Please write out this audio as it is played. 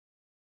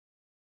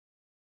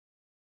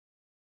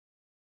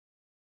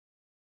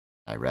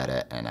I read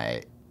it and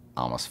I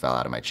almost fell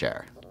out of my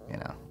chair, you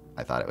know.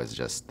 I thought it was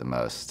just the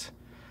most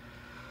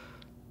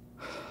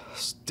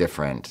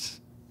different,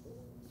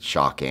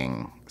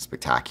 shocking,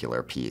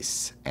 spectacular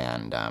piece.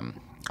 And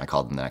I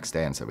called them the next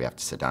day and said, we have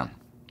to sit down.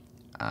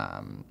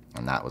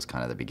 And that was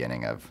kind of the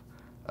beginning of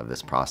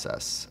this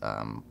process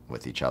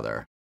with each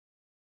other.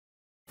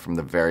 From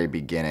the very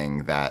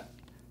beginning, that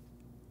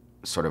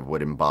sort of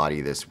would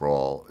embody this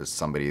role as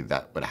somebody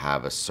that would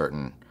have a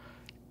certain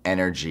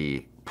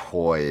energy,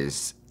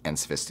 poise, and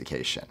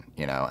sophistication,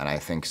 you know? And I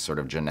think sort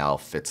of Janelle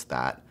fits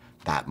that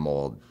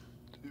mold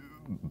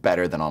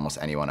better than almost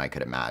anyone I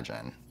could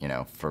imagine. You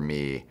know, for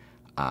me,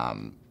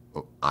 I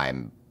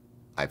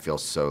feel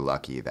so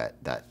lucky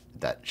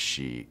that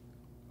she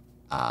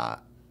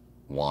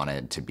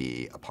wanted to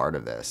be a part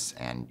of this,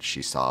 and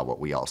she saw what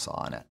we all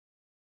saw in it.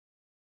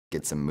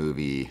 It's a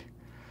movie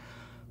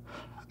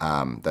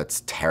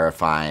that's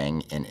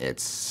terrifying in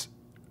its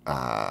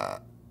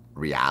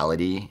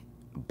reality,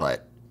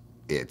 but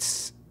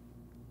it's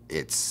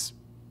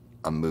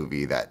a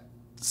movie that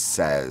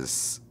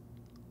says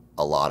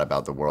a lot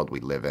about the world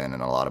we live in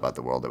and a lot about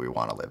the world that we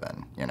want to live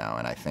in, you know.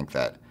 And I think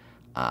that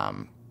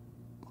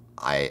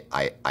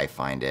I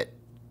find it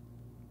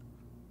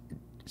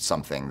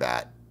something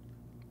that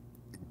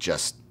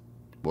just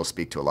will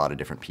speak to a lot of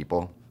different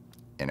people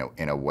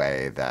in a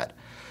way that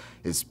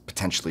is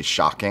potentially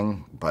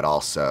shocking, but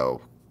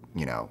also,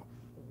 you know,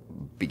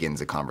 begins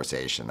a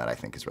conversation that I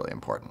think is really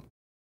important.